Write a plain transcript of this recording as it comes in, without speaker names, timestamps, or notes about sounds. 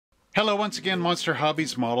Hello once again, Monster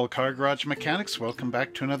Hobbies Model Car Garage Mechanics. Welcome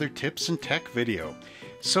back to another tips and tech video.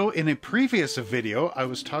 So in a previous video, I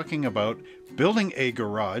was talking about building a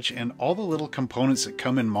garage and all the little components that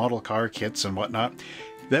come in model car kits and whatnot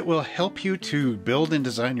that will help you to build and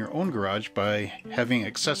design your own garage by having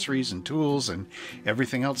accessories and tools and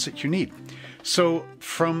everything else that you need. So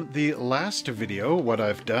from the last video, what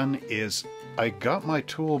I've done is I got my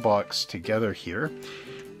toolbox together here,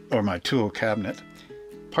 or my tool cabinet,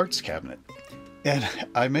 parts cabinet, and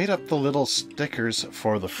I made up the little stickers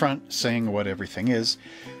for the front saying what everything is.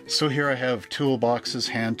 So here I have toolboxes,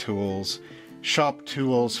 hand tools, shop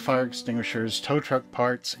tools, fire extinguishers, tow truck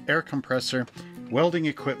parts, air compressor, welding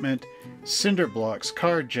equipment, cinder blocks,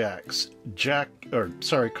 car jacks,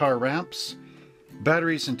 car ramps,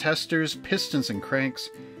 batteries and testers, pistons and cranks,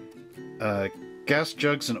 gas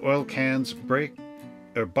jugs and oil cans,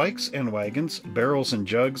 bikes and wagons, barrels and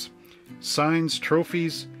jugs, signs,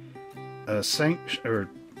 trophies,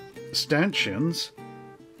 stanchions.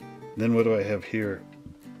 Then what do I have here?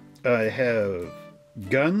 I have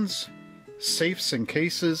guns, safes and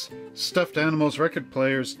cases, stuffed animals, record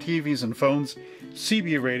players, TVs and phones,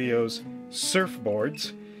 CB radios,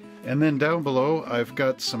 surfboards, and then down below I've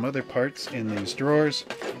got some other parts in these drawers,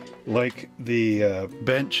 like the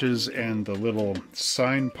benches and the little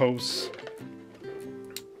signposts.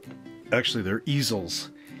 Actually, they're easels.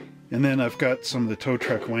 And then I've got some of the tow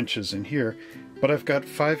truck winches in here, but I've got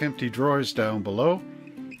 5 empty drawers down below.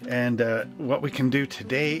 And what we can do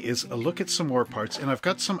today is look at some more parts, and I've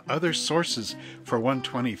got some other sources for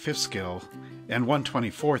 1/25th scale and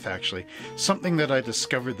 1/24th actually, something that I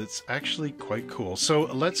discovered that's actually quite cool. So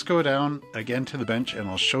let's go down again to the bench and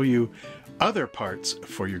I'll show you other parts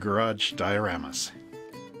for your garage dioramas.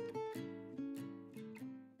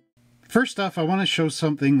 First off, I want to show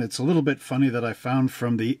something that's a little bit funny that I found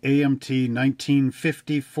from the AMT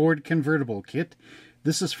 1950 Ford convertible kit.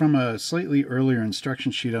 This is from a slightly earlier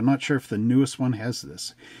instruction sheet. I'm not sure if the newest one has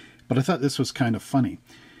this, but I thought this was kind of funny.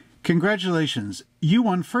 Congratulations, you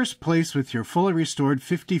won first place with your fully restored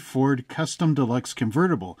 50 Ford Custom Deluxe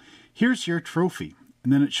convertible. Here's your trophy.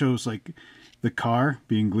 And then it shows like the car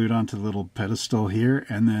being glued onto the little pedestal here,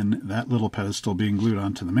 and then that little pedestal being glued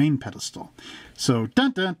onto the main pedestal. So,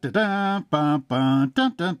 dun dun da da, ba ba,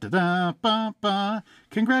 dun dun da da, ba ba.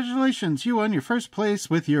 Congratulations, you won your first place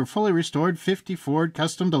with your fully restored 50 Ford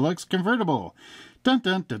Custom Deluxe convertible. Dun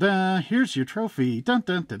dun da da, here's your trophy, dun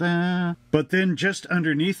dun da da. But then just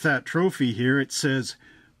underneath that trophy here, it says,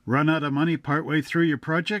 run out of money partway through your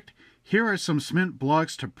project? Here are some cement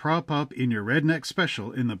blocks to prop up in your redneck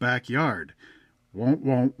special in the backyard.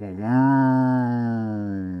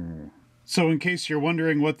 So in case you're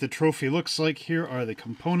wondering what the trophy looks like, here are the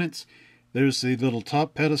components. There's the little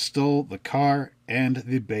top pedestal, the car, and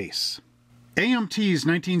the base. AMT's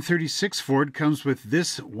 1936 Ford comes with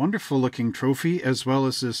this wonderful looking trophy as well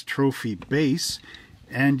as this trophy base.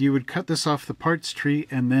 And you would cut this off the parts tree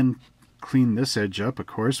and then clean this edge up, of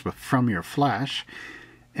course, from your flash.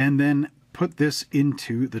 And then put this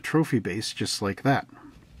into the trophy base just like that.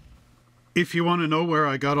 If you want to know where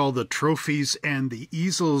I got all the trophies and the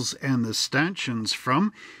easels and the stanchions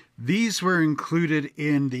from, these were included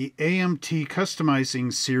in the AMT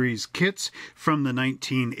Customizing Series kits from the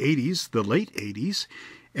 1980s, the late 80s.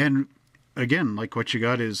 And again, like what you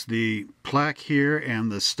got is the plaque here and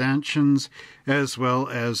the stanchions, as well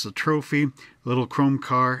as the trophy, little chrome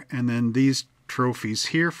car, and then these trophies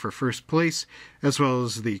here for first place, as well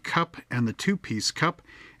as the cup and the two-piece cup,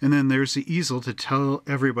 and then there's the easel to tell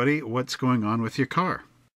everybody what's going on with your car.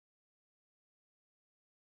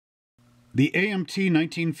 The AMT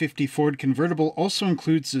 1950 Ford convertible also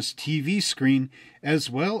includes this TV screen as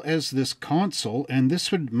well as this console, and this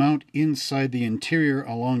would mount inside the interior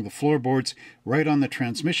along the floorboards right on the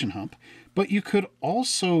transmission hump. But you could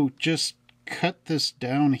also just cut this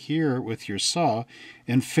down here with your saw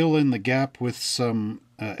and fill in the gap with some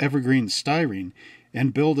evergreen styrene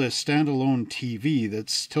and build a standalone TV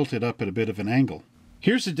that's tilted up at a bit of an angle.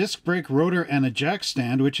 Here's a disc brake rotor and a jack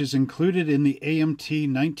stand, which is included in the AMT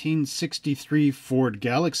 1963 Ford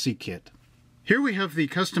Galaxy kit. Here we have the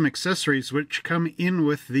custom accessories which come in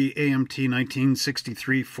with the AMT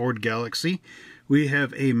 1963 Ford Galaxy. We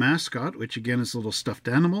have a mascot, which again is a little stuffed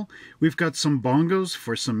animal. We've got some bongos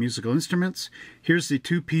for some musical instruments. Here's the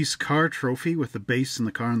two-piece car trophy with the base and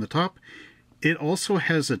the car on the top. It also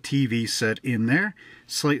has a TV set in there,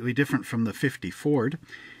 slightly different from the 50 Ford.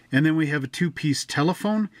 And then we have a two-piece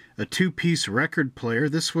telephone, a two-piece record player.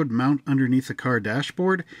 This would mount underneath the car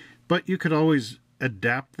dashboard, but you could always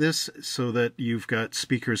adapt this so that you've got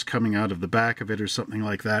speakers coming out of the back of it or something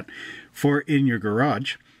like that for in your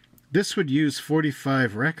garage. This would use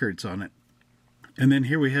 45 records on it. And then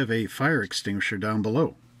here we have a fire extinguisher down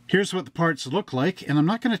below. Here's what the parts look like, and I'm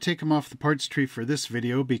not going to take them off the parts tree for this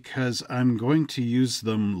video because I'm going to use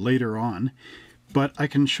them later on, but I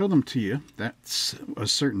can show them to you. That's a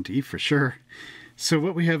certainty for sure. So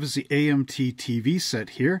what we have is the AMT TV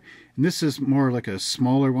set here, and this is more like a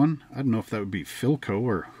smaller one. I don't know if that would be Philco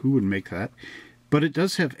or who would make that, but it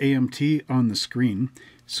does have AMT on the screen.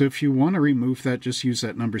 So if you want to remove that, just use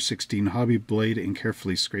that number 16 hobby blade and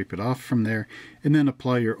carefully scrape it off from there, and then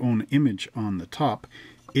apply your own image on the top.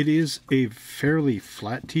 It is a fairly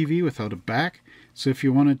flat TV without a back, so if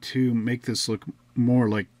you wanted to make this look more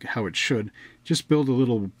like how it should, just build a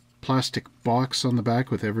little plastic box on the back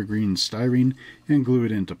with evergreen styrene and glue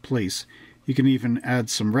it into place. You can even add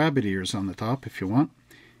some rabbit ears on the top if you want.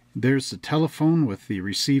 There's the telephone with the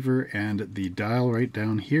receiver and the dial right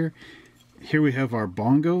down here. Here we have our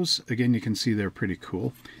bongos. Again, you can see they're pretty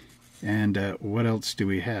cool. And what else do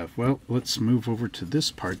we have? Well, let's move over to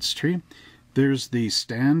this parts tree. There's the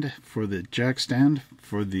stand for the jack stand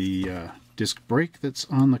for the disc brake that's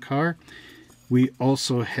on the car. We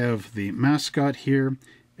also have the mascot here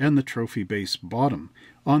and the trophy base bottom.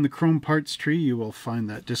 On the chrome parts tree you will find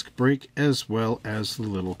that disc brake as well as the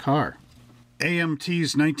little car.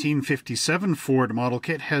 AMT's 1957 Ford model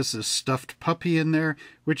kit has this stuffed puppy in there,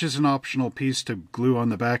 which is an optional piece to glue on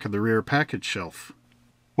the back of the rear package shelf.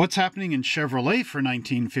 What's happening in Chevrolet for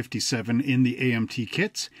 1957 in the AMT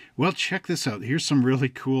kits? Well, check this out. Here's some really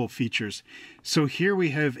cool features. So here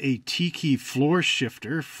we have a Tiki floor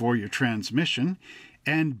shifter for your transmission,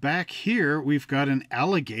 and back here we've got an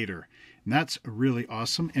alligator. And that's really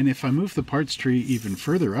awesome. And if I move the parts tree even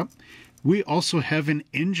further up, we also have an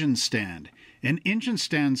engine stand. And engine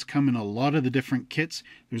stands come in a lot of the different kits.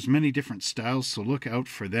 There's many different styles, so look out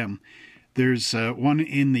for them. There's one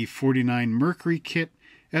in the 49 Mercury kit,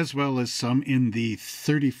 as well as some in the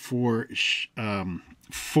 34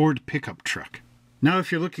 Ford pickup truck. Now,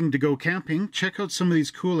 if you're looking to go camping, check out some of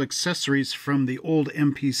these cool accessories from the old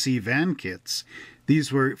MPC van kits.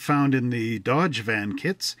 These were found in the Dodge van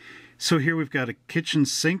kits. So here we've got a kitchen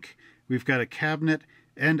sink, we've got a cabinet,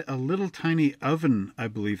 and a little tiny oven. I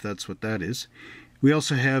believe that's what that is. We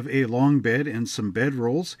also have a long bed and some bed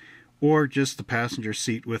rolls, or just the passenger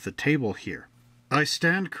seat with a table here. I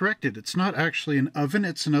stand corrected. It's not actually an oven,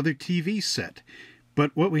 it's another TV set.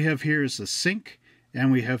 But what we have here is the sink,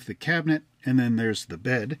 and we have the cabinet, and then there's the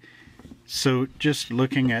bed. So just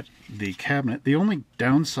looking at the cabinet, the only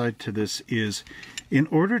downside to this is in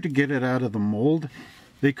order to get it out of the mold,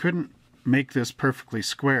 they couldn't make this perfectly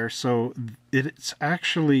square, so it's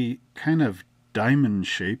actually kind of diamond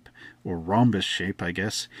shape, or rhombus shape, I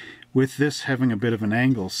guess, with this having a bit of an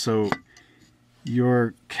angle. So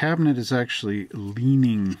your cabinet is actually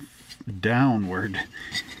leaning downward.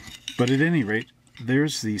 But at any rate,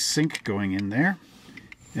 there's the sink going in there,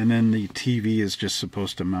 and then the TV is just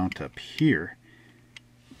supposed to mount up here.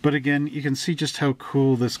 But again, you can see just how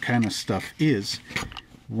cool this kind of stuff is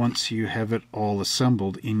once you have it all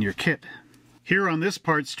assembled in your kit. Here on this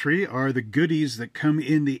parts tree are the goodies that come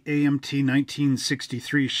in the AMT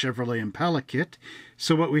 1963 Chevrolet Impala kit.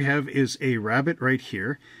 So what we have is a rabbit right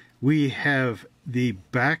here. We have the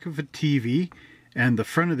back of a TV and the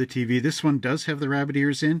front of the TV. This one does have the rabbit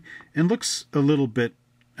ears in and looks a little bit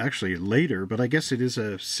actually later, but I guess it is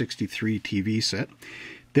a 63 TV set.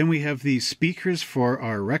 Then we have the speakers for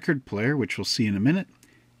our record player, which we'll see in a minute.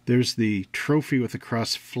 There's the trophy with the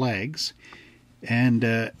cross flags. And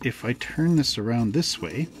if I turn this around this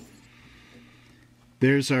way,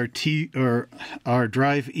 there's our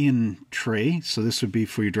drive-in tray. So this would be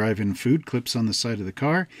for your drive-in food, clips on the side of the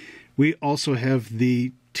car. We also have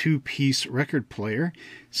the two-piece record player.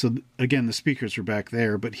 So again, the speakers are back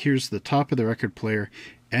there, but here's the top of the record player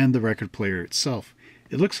and the record player itself.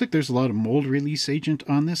 It looks like there's a lot of mold release agent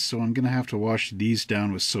on this, so I'm going to have to wash these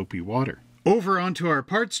down with soapy water. Over onto our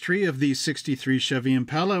parts tree of the 63 Chevy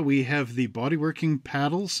Impala, we have the bodyworking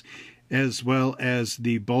paddles, as well as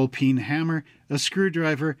the ball peen hammer, a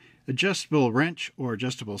screwdriver, adjustable wrench, or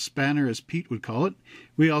adjustable spanner as Pete would call it.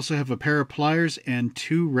 We also have a pair of pliers and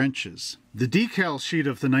 2 wrenches. The decal sheet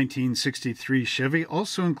of the 1963 Chevy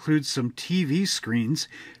also includes some TV screens,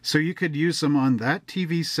 so you could use them on that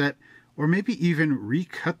TV set, or maybe even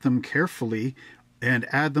recut them carefully and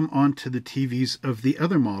add them onto the TVs of the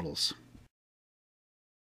other models.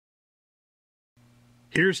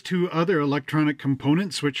 Here's 2 other electronic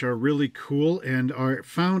components which are really cool and are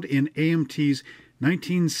found in AMT's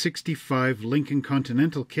 1965 Lincoln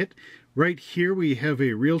Continental kit. Right here we have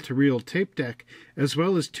a reel-to-reel tape deck, as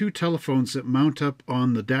well as 2 telephones that mount up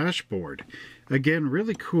on the dashboard. Again,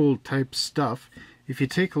 really cool type stuff. if you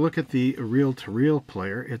take a look at the reel-to-reel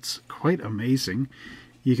player, it's quite amazing.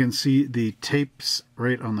 You can see the tapes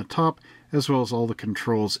right on the top, as well as all the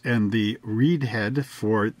controls and the read head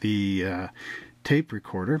for the tape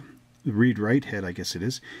recorder. The read-write head, I guess it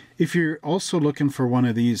is. If you're also looking for one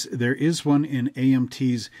of these, there is one in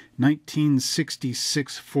AMT's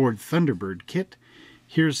 1966 Ford Thunderbird kit.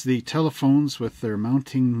 Here's the telephones with their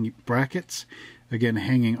mounting brackets, again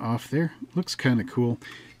hanging off there. Looks kind of cool.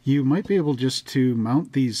 You might be able just to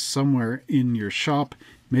mount these somewhere in your shop,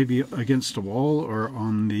 maybe against a wall or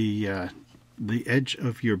on the edge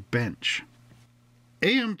of your bench.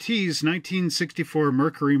 AMT's 1964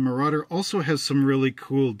 Mercury Marauder also has some really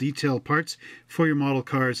cool detail parts for your model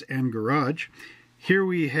cars and garage. Here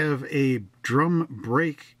we have a drum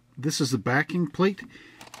brake. This is the backing plate,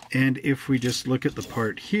 and if we just look at the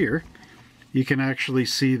part here, you can actually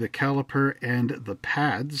see the caliper and the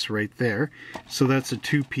pads right there. So that's a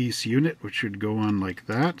two-piece unit, which would go on like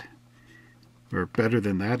that, or better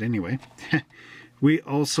than that anyway. We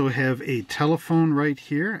also have a telephone right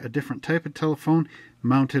here, a different type of telephone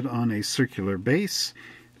mounted on a circular base.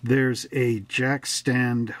 There's a jack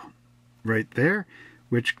stand right there,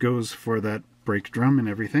 which goes for that brake drum and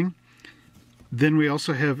everything. Then we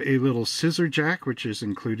also have a little scissor jack, which is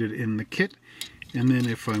included in the kit. And then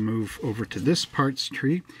if I move over to this parts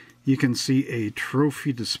tree, you can see a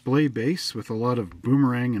trophy display base with a lot of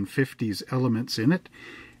boomerang and 50s elements in it.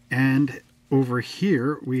 And over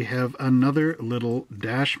here we have another little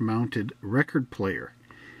dash-mounted record player.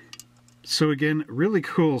 So again, really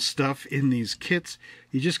cool stuff in these kits.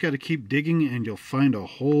 You just got to keep digging and you'll find a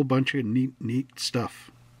whole bunch of neat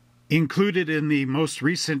stuff. Included in the most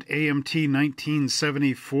recent AMT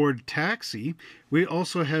 1970 Ford Taxi, we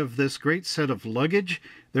also have this great set of luggage.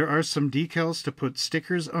 There are some decals to put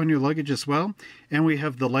stickers on your luggage as well. And we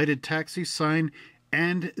have the lighted taxi sign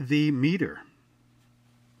and the meter.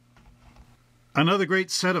 Another great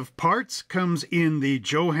set of parts comes in the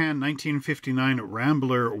Johan 1959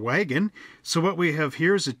 Rambler wagon. So what we have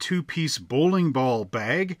here is a two-piece bowling ball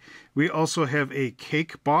bag. We also have a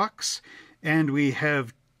cake box, and we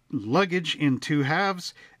have luggage in two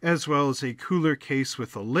halves, as well as a cooler case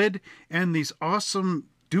with a lid, and these awesome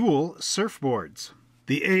dual surfboards.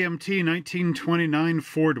 The AMT 1929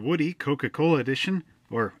 Ford Woody Coca-Cola edition,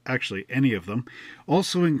 or actually any of them,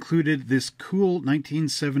 also included this cool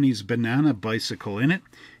 1970s banana bicycle in it.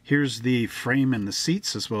 Here's the frame and the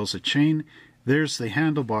seats, as well as a chain. There's the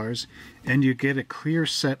handlebars, and you get a clear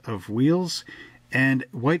set of wheels and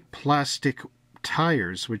white plastic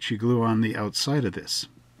tires, which you glue on the outside of this.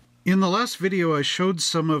 In the last video, I showed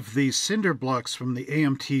some of the cinder blocks from the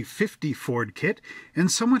AMT 50 Ford kit,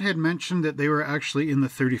 and someone had mentioned that they were actually in the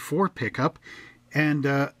 34 pickup, and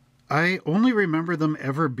I only remember them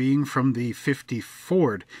ever being from the 50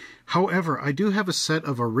 Ford. However, I do have a set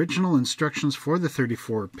of original instructions for the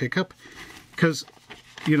 34 pickup, because,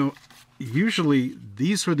 you know, usually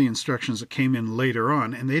these were the instructions that came in later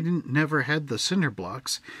on, and they never had the cinder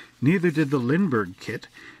blocks. Neither did the Lindbergh kit.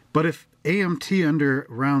 But if AMT under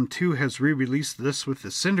round 2 has re-released this with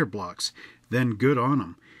the cinder blocks, then good on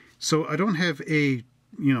them. So I don't have the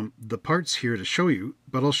parts here to show you,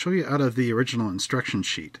 but I'll show you out of the original instruction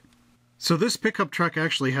sheet. So this pickup truck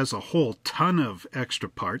actually has a whole ton of extra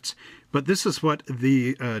parts, but this is what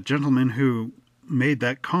the gentleman who made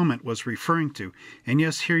that comment was referring to. And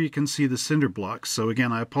yes, here you can see the cinder blocks. So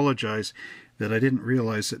again, I apologize that I didn't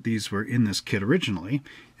realize that these were in this kit originally,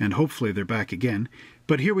 and hopefully they're back again.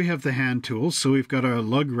 But here we have the hand tools. So we've got our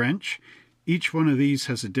lug wrench. Each one of these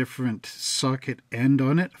has a different socket end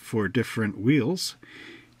on it for different wheels.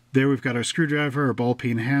 There we've got our screwdriver, our ball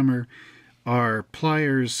peen hammer, our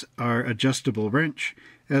pliers, our adjustable wrench,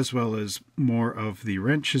 as well as more of the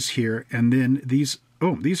wrenches here. And then these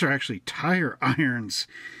are actually tire irons.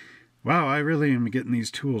 Wow, I really am getting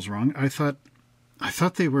these tools wrong. I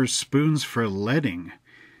thought they were spoons for leading,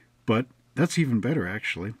 but that's even better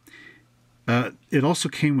actually. It also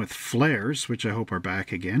came with flares, which I hope are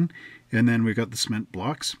back again. And then we've got the cement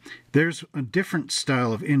blocks. There's a different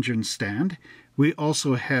style of engine stand. We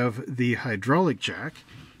also have the hydraulic jack.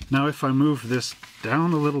 Now if I move this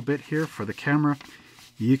down a little bit here for the camera,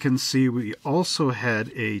 you can see we also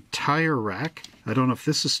had a tire rack. I don't know if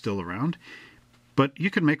this is still around, but you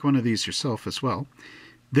can make one of these yourself as well.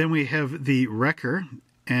 Then we have the wrecker,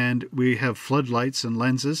 and we have floodlights and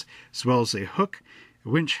lenses, as well as a hook,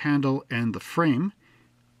 winch handle, and the frame.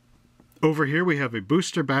 Over here we have a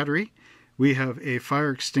booster battery. We have a fire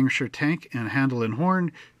extinguisher tank and handle and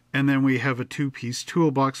horn, and then we have a two-piece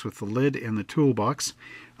toolbox with the lid and the toolbox.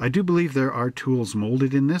 I do believe there are tools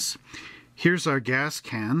molded in this. Here's our gas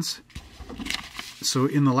cans. So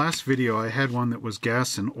in the last video I had one that was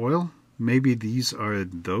gas and oil. Maybe these are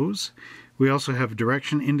those. We also have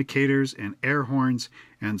direction indicators and air horns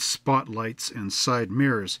and spotlights and side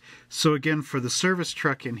mirrors. So again, for the service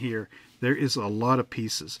truck in here, there is a lot of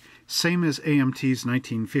pieces. Same as AMT's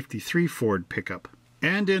 1953 Ford pickup.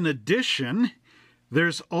 And in addition,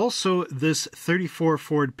 there's also this 34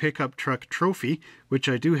 Ford pickup truck trophy, which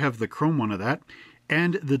I do have the chrome one of that,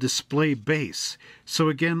 and the display base. So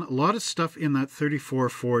again, a lot of stuff in that 34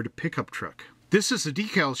 Ford pickup truck. This is a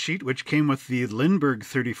decal sheet which came with the Lindbergh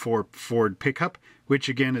 34 Ford pickup, which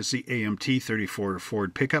again is the AMT 34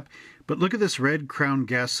 Ford pickup. But look at this red Crown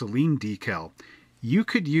gasoline decal. You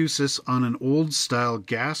could use this on an old style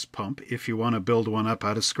gas pump if you want to build one up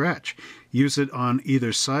out of scratch. Use it on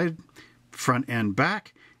either side, front and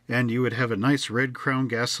back, and you would have a nice red Crown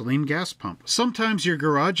gasoline gas pump. Sometimes your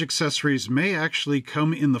garage accessories may actually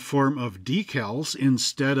come in the form of decals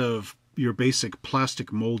instead of your basic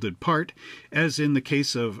plastic molded part, as in the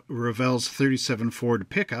case of Revell's 37 Ford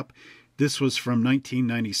pickup. This was from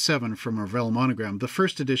 1997 from Revell Monogram, the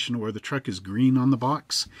first edition where the truck is green on the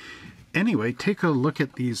box. Anyway, take a look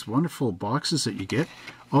at these wonderful boxes that you get.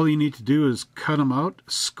 All you need to do is cut them out,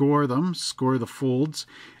 score them, score the folds,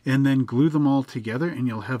 and then glue them all together, and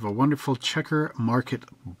you'll have a wonderful checker market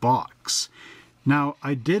box. Now,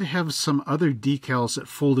 I did have some other decals that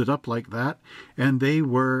folded up like that, and they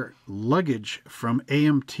were luggage from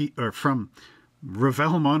AMT, or from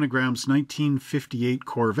Revell Monogram's 1958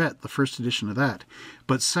 Corvette, the first edition of that.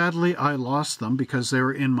 But sadly, I lost them because they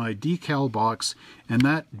were in my decal box, and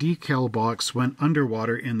that decal box went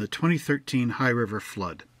underwater in the 2013 High River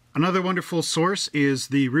flood. Another wonderful source is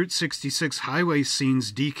the Route 66 Highway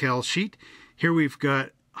Scenes decal sheet. Here we've got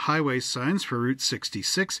highway signs for Route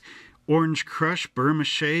 66, Orange Crush, Burma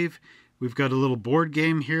Shave. We've got a little board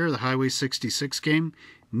game here, the Highway 66 game,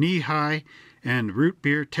 Knee High, and Root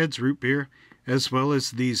Beer, Ted's Root Beer, as well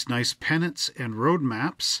as these nice pennants and road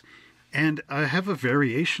maps. And I have a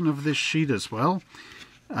variation of this sheet as well.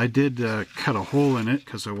 I did cut a hole in it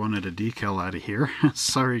because I wanted a decal out of here.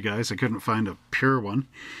 Sorry guys, I couldn't find a pure one.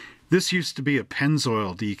 This used to be a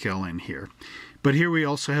Pennzoil decal in here. But here we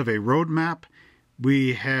also have a road map.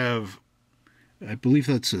 We have, I believe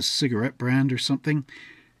that's a cigarette brand or something.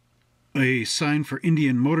 A sign for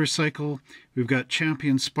Indian Motorcycle. We've got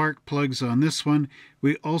Champion spark plugs on this one.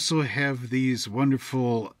 We also have these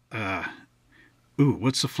wonderful,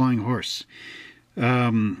 what's the flying horse?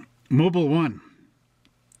 Mobil 1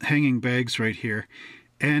 hanging bags right here,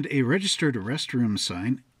 and a registered restroom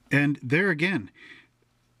sign. And there again,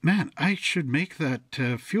 man, I should make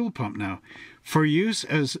that fuel pump now. For use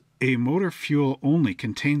as a motor fuel only,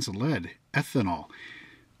 contains lead, ethanol.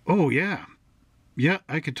 Oh yeah. Yeah,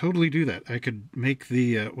 I could totally do that. I could make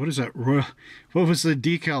the, what is that? Royal, what was the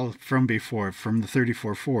decal from before, from the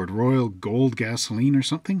 34 Ford? Royal Gold Gasoline or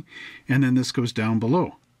something? And then this goes down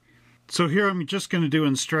below. So here I'm just going to do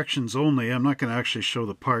instructions only. I'm not going to actually show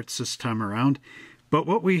the parts this time around. But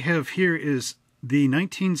what we have here is the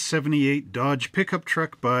 1978 Dodge pickup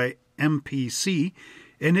truck by MPC.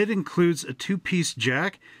 And it includes a two-piece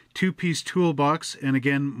jack, two-piece toolbox, and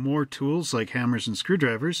again, more tools like hammers and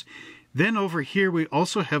screwdrivers. Then over here we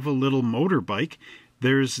also have a little motorbike.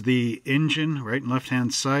 There's the engine right and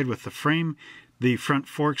left-hand side with the frame, the front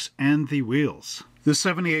forks, and the wheels. The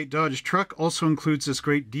 78 Dodge truck also includes this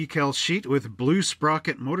great decal sheet with blue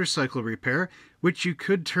sprocket motorcycle repair, which you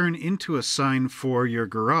could turn into a sign for your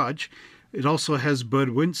garage. It also has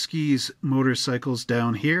Budwinski's motorcycles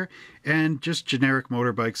down here, and just generic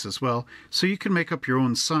motorbikes as well, so you can make up your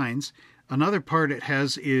own signs. Another part it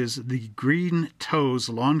has is the Green Toes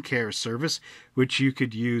Lawn Care Service, which you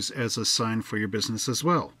could use as a sign for your business as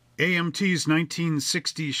well. AMT's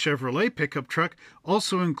 1960 Chevrolet pickup truck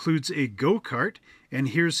also includes a go-kart, and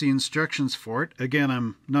here's the instructions for it. Again,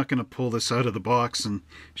 I'm not going to pull this out of the box and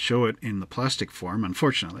show it in the plastic form,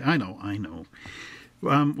 unfortunately. I know.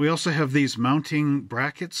 We also have these mounting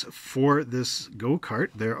brackets for this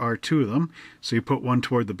go-kart. There are two of them, so you put one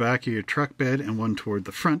toward the back of your truck bed and one toward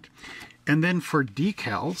the front. And then for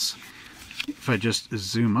decals, if I just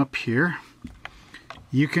zoom up here,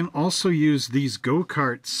 you can also use these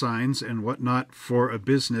go-kart signs and whatnot for a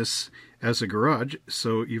business as a garage.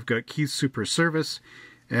 So you've got Keith's Super Service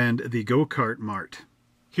and the Go-Kart Mart.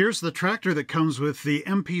 Here's the tractor that comes with the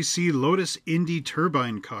MPC Lotus Indy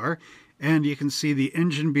turbine car, and you can see the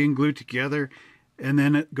engine being glued together, and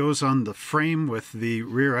then it goes on the frame with the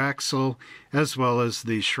rear axle as well as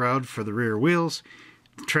the shroud for the rear wheels.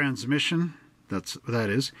 The transmission, that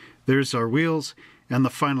is. There's our wheels and the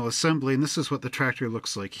final assembly, and this is what the tractor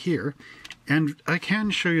looks like here. And I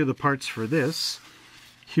can show you the parts for this.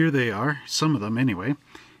 here they are, some of them anyway.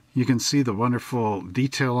 You can see the wonderful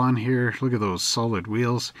detail on here. Look at those solid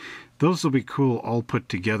wheels. Those will be cool all put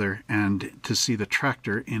together, and to see the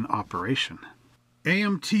tractor in operation.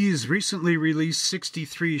 AMT's recently released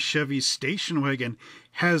 63 Chevy station wagon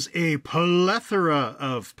has a plethora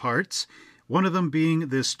of parts, one of them being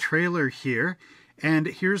this trailer here. And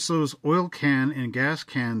here's those oil can and gas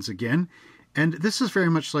cans again. And this is very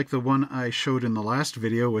much like the one I showed in the last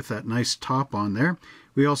video with that nice top on there.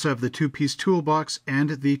 We also have the two-piece toolbox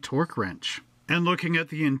and the torque wrench. And looking at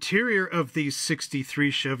the interior of the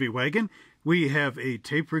 63 Chevy wagon, we have a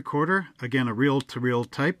tape recorder, again a reel-to-reel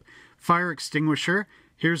type, fire extinguisher,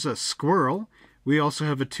 here's a squirrel. We also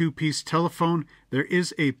have a two-piece telephone. There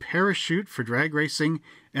is a parachute for drag racing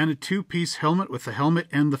and a two-piece helmet with the helmet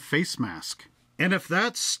and the face mask. And if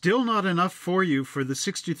that's still not enough for you for the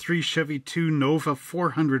 63 Chevy 2 Nova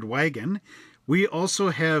 400 wagon, we also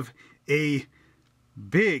have a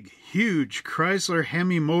big, huge Chrysler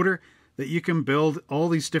Hemi motor that you can build all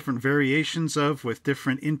these different variations of with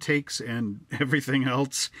different intakes and everything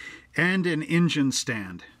else, and an engine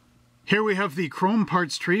stand. Here we have the chrome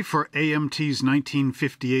parts tree for AMT's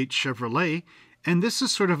 1958 Chevrolet, and this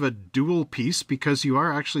is sort of a dual piece because you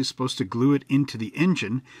are actually supposed to glue it into the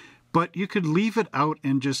engine, but you could leave it out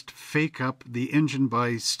and just fake up the engine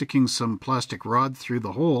by sticking some plastic rod through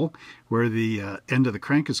the hole where the end of the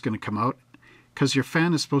crank is going to come out, because your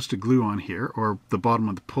fan is supposed to glue on here, or the bottom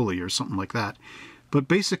of the pulley or something like that. But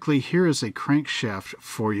basically here is a crankshaft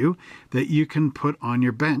for you that you can put on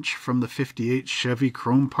your bench from the 58 Chevy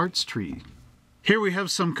chrome parts tree. Here we have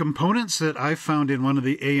some components that I found in one of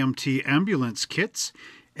the AMT ambulance kits,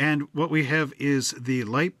 and what we have is the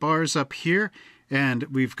light bars up here, and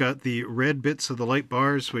we've got the red bits of the light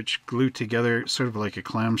bars which glue together sort of like a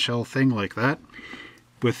clamshell thing like that,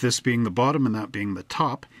 with this being the bottom and that being the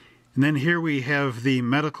top. And then here we have the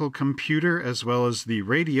medical computer as well as the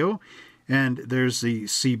radio, and there's the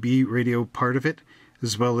CB radio part of it,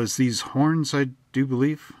 as well as these horns, I do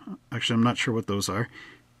believe. Actually, I'm not sure what those are.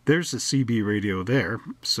 There's the CB radio there,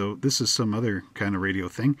 so this is some other kind of radio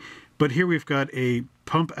thing. But here we've got a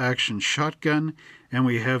pump action shotgun, and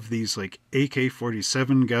we have these like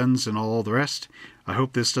AK-47 guns and all the rest. I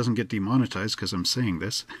hope this doesn't get demonetized because I'm saying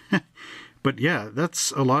this. But yeah,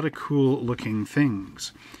 that's a lot of cool looking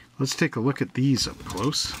things. Let's take a look at these up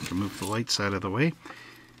close. To move the lights out of the way.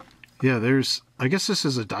 Yeah, I guess this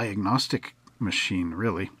is a diagnostic machine,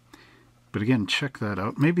 really. But again, check that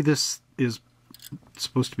out. Maybe this is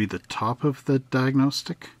supposed to be the top of the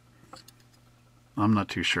diagnostic. I'm not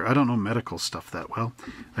too sure. I don't know medical stuff that well.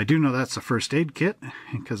 I do know that's a first aid kit,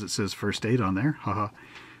 because it says first aid on there. Haha.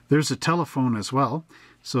 There's a telephone as well,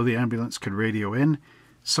 so the ambulance could radio in.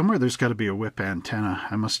 Somewhere there's got to be a whip antenna.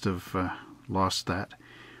 I must have lost that.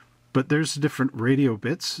 But there's different radio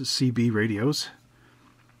bits, CB radios.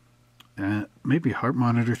 Maybe heart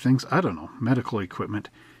monitor things. I don't know. Medical equipment.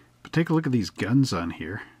 But take a look at these guns on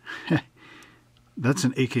here. That's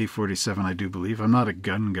an AK-47, I do believe. I'm not a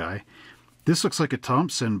gun guy. This looks like a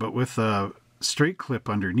Thompson, but with a straight clip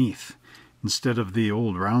underneath, instead of the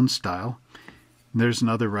old round style. There's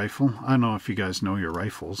another rifle. I don't know if you guys know your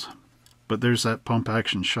rifles, but there's that pump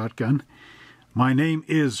action shotgun. My name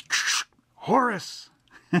is Horace.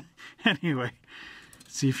 Anyway,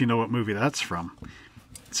 see if you know what movie that's from.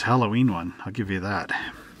 It's a Halloween one, I'll give you that.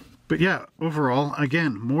 But yeah, overall,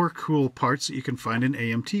 again, more cool parts that you can find in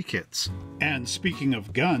AMT kits. And speaking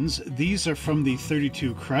of guns, these are from the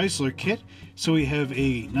 32 Chrysler kit. So we have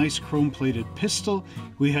a nice chrome-plated pistol.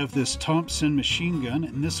 We have this Thompson machine gun,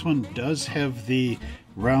 and this one does have the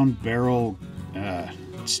round barrel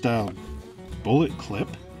style bullet clip,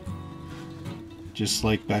 just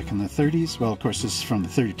like back in the 30s. Well, of course, this is from the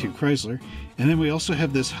 32 Chrysler. And then we also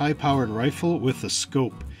have this high-powered rifle with a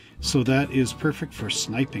scope. So that is perfect for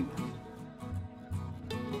sniping.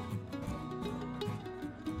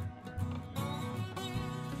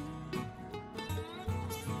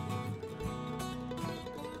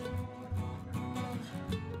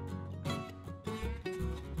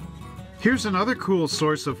 Here's another cool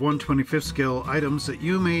source of 1/25th scale items that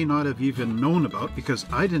you may not have even known about, because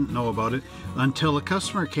I didn't know about it until a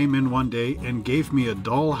customer came in one day and gave me a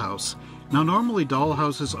dollhouse. Now normally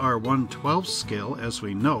dollhouses are 1/12th scale, as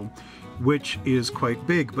we know, which is quite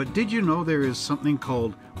big, but did you know there is something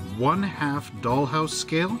called 1/2 dollhouse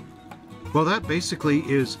scale? Well, that basically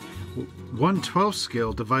is 1/12th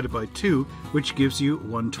scale divided by 2, which gives you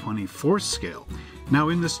 1/24th scale. Now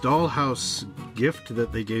in this dollhouse gift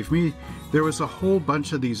that they gave me. There was a whole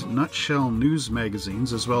bunch of these nutshell news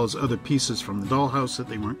magazines, as well as other pieces from the dollhouse that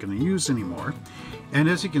they weren't going to use anymore. And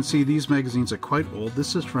as you can see, these magazines are quite old.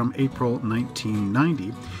 This is from April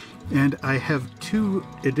 1990. And I have 2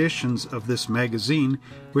 editions of this magazine,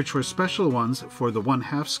 which were special ones for the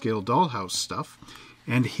 1/2 scale dollhouse stuff.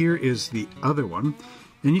 And here is the other one.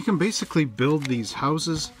 And you can basically build these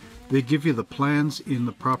houses. They give you the plans in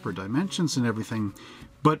the proper dimensions and everything.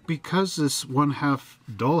 But because this 1/2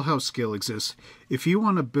 dollhouse scale exists, if you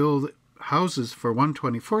want to build houses for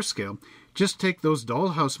 1/24 scale, just take those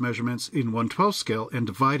dollhouse measurements in 1/12 scale and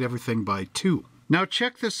divide everything by 2. Now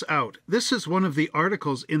check this out. This is one of the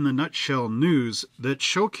articles in the Nutshell News that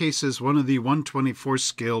showcases one of the 1/24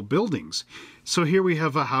 scale buildings. So here we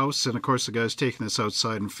have a house, and of course the guy's taken this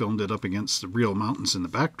outside and filmed it up against the real mountains in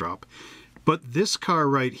the backdrop. But this car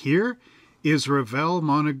right here is Revell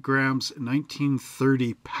Monogram's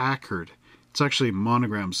 1930 Packard. It's actually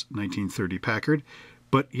Monogram's 1930 Packard.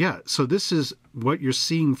 But yeah, so this is what you're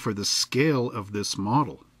seeing for the scale of this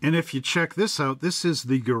model. And if you check this out, this is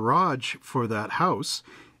the garage for that house.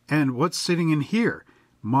 And what's sitting in here?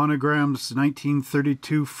 Monogram's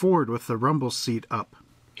 1932 Ford with the rumble seat up.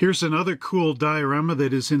 Here's another cool diorama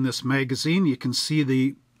that is in this magazine. You can see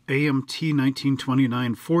the AMT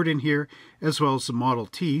 1929 Ford in here, as well as the Model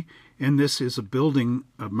T. And this is a building,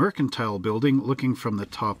 a mercantile building, looking from the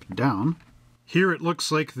top down. Here it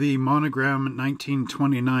looks like the Monogram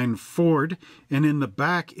 1929 Ford, and in the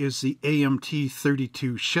back is the AMT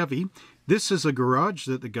 32 Chevy. This is a garage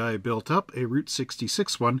that the guy built up, a Route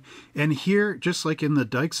 66 one, and here, just like in the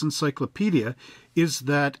Dykes Encyclopedia, is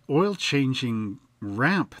that oil-changing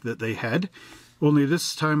ramp that they had, only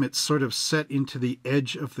this time it's sort of set into the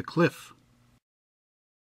edge of the cliff.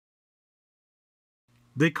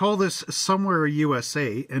 They call this Somewhere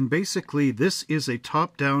USA, and basically this is a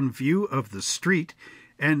top-down view of the street.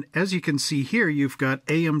 And as you can see here, you've got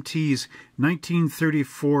AMT's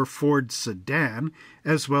 1934 Ford sedan,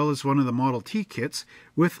 as well as one of the Model T kits,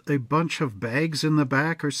 with a bunch of bags in the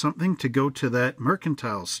back or something to go to that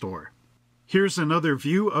mercantile store. Here's another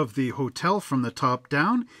view of the hotel from the top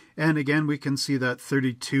down, and again we can see that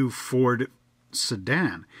 32 Ford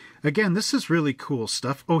sedan. Again, this is really cool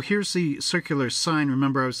stuff. Oh, here's the circular sign.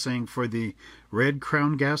 Remember I was saying for the Red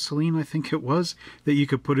Crown gasoline, I think it was, that you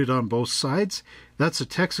could put it on both sides. That's a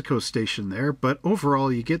Texaco station there, but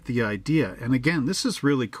overall you get the idea. And again, this is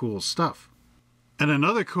really cool stuff. And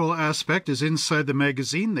another cool aspect is inside the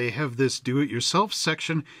magazine, they have this do-it-yourself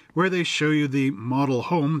section where they show you the model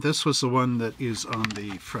home. This was the one that is on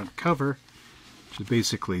the front cover, which is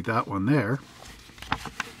basically that one there.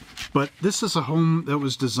 But this is a home that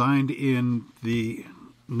was designed in the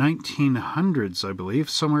 1900s, I believe,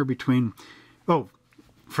 somewhere between,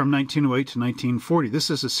 from 1908 to 1940. This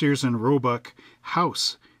is a Sears and Roebuck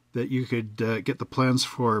house that you could get the plans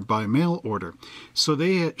for by mail order. So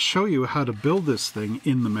they show you how to build this thing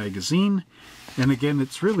in the magazine. And again,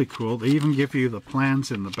 it's really cool. They even give you the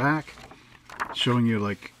plans in the back, showing you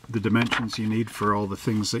like the dimensions you need for all the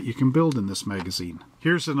things that you can build in this magazine.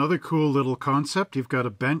 Here's another cool little concept. You've got a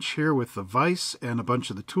bench here with the vise and a bunch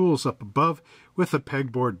of the tools up above with a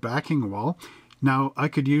pegboard backing wall. Now, I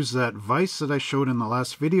could use that vise that I showed in the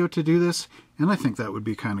last video to do this, and I think that would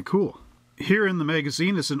be kind of cool. Here in the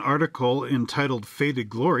magazine is an article entitled Faded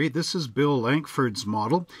Glory. This is Bill Lankford's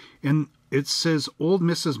model, and it says, Old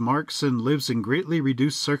Mrs. Markson lives in greatly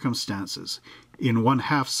reduced circumstances in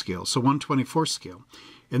 1/2 scale, so 1/24 scale.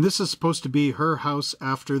 And this is supposed to be her house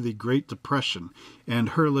after the Great Depression and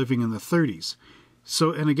her living in the 30s.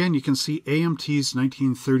 So, and again, you can see AMT's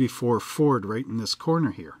 1934 Ford right in this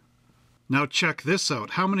corner here. Now check this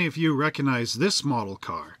out. How many of you recognize this model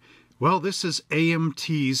car? Well, this is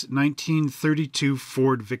AMT's 1932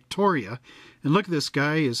 Ford Victoria. And look, this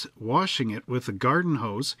guy is washing it with a garden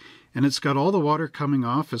hose, and it's got all the water coming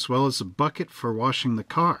off as well as a bucket for washing the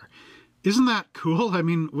car. Isn't that cool? I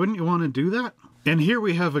mean, wouldn't you want to do that? And here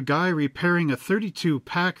we have a guy repairing a 32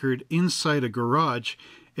 Packard inside a garage,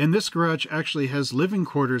 and this garage actually has living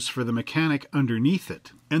quarters for the mechanic underneath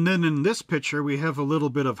it. And then in this picture we have a little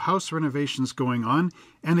bit of house renovations going on,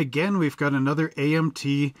 and again we've got another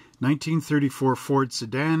AMT 1934 Ford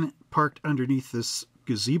sedan parked underneath this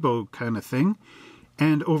gazebo kind of thing.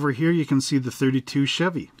 And over here you can see the 32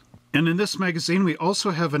 Chevy. And in this magazine we also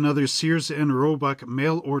have another Sears and Roebuck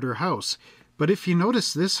mail order house. But if you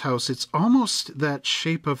notice this house, it's almost that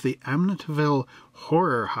shape of the Amityville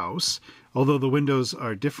horror house, although the windows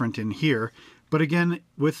are different in here. But again,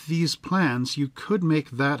 with these plans, you could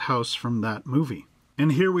make that house from that movie.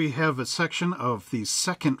 And here we have a section of the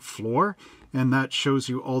second floor, and that shows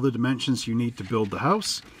you all the dimensions you need to build the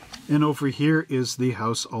house. And over here is the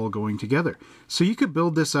house all going together. So you could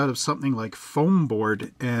build this out of something like foam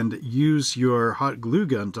board and use your hot glue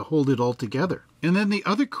gun to hold it all together. And then the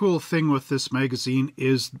other cool thing with this magazine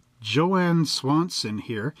is Joanne Swanson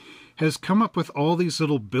here has come up with all these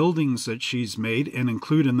little buildings that she's made and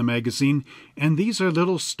include in the magazine. And these are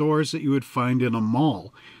little stores that you would find in a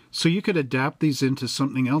mall. So you could adapt these into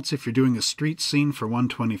something else if you're doing a street scene for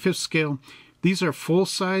 1/25th scale. These are full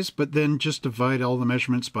size, but then just divide all the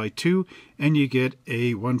measurements by 2 and you get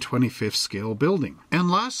a 1/25th scale building.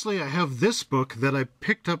 And lastly, I have this book that I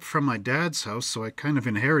picked up from my dad's house, so I kind of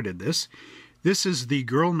inherited this. This is The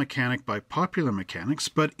Girl Mechanic by Popular Mechanics,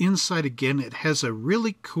 but inside again it has a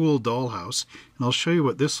really cool dollhouse, and I'll show you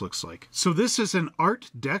what this looks like. So this is an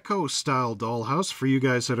Art Deco style dollhouse for you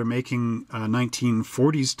guys that are making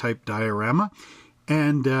 1940s type diorama,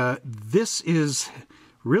 and this is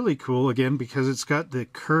really cool again because it's got the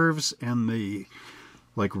curves and the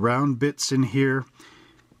like round bits in here.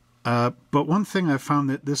 But one thing I found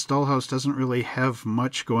that this dollhouse doesn't really have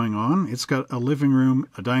much going on. It's got a living room,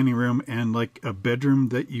 a dining room, and like a bedroom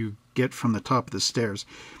that you get from the top of the stairs.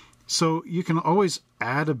 So you can always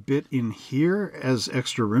add a bit in here as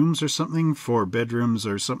extra rooms or something for bedrooms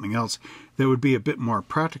or something else that would be a bit more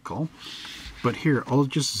practical. But here, I'll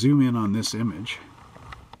just zoom in on this image.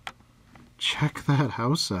 Check that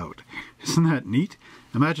house out. Isn't that neat?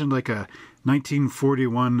 Imagine like a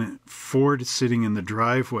 1941 Ford sitting in the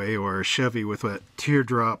driveway, or a Chevy with a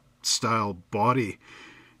teardrop style body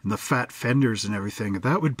and the fat fenders and everything.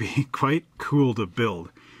 That would be quite cool to build.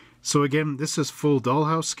 So again, this is full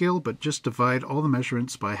dollhouse scale, but just divide all the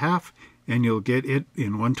measurements by half and you'll get it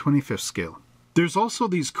in 1/25th scale. There's also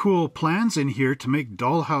these cool plans in here to make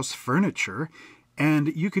dollhouse furniture,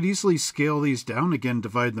 and you could easily scale these down, again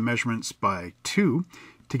divide the measurements by 2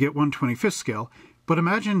 to get 1/25th scale. But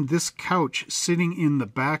imagine this couch sitting in the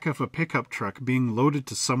back of a pickup truck being loaded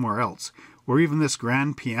to somewhere else, or even this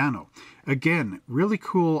grand piano. Again, really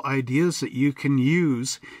cool ideas that you can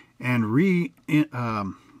use and reuse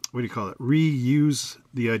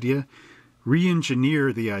the idea,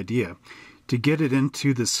 re-engineer the idea to get it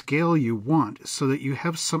into the scale you want so that you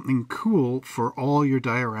have something cool for all your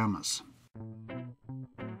dioramas.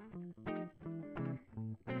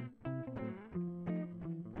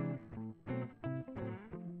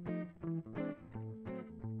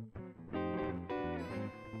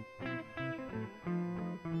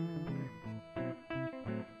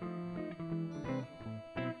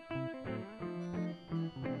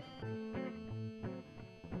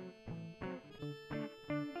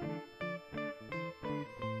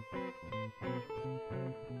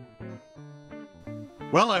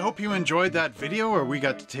 Well, I hope you enjoyed that video where we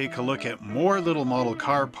got to take a look at more little model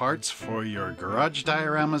car parts for your garage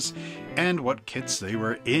dioramas and what kits they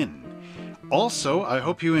were in. Also, I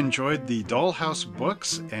hope you enjoyed the dollhouse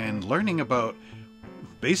books and learning about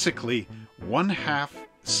basically 1/2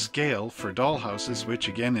 scale for dollhouses, which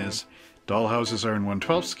again is dollhouses are in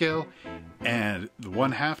 1/12 scale and the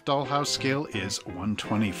 1/2 dollhouse scale is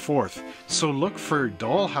 1/24. So look for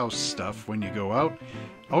dollhouse stuff when you go out.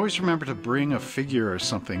 Always remember to bring a figure or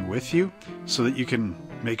something with you so that you can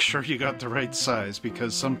make sure you got the right size,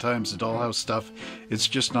 because sometimes the dollhouse stuff, it's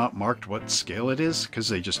just not marked what scale it is because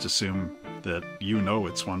they just assume that you know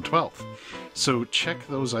it's 1/12. So check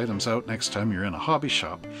those items out next time you're in a hobby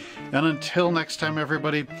shop. And until next time,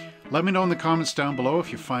 everybody, let me know in the comments down below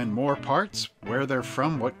if you find more parts, where they're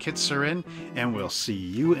from, what kits they're in, and we'll see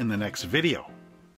you in the next video.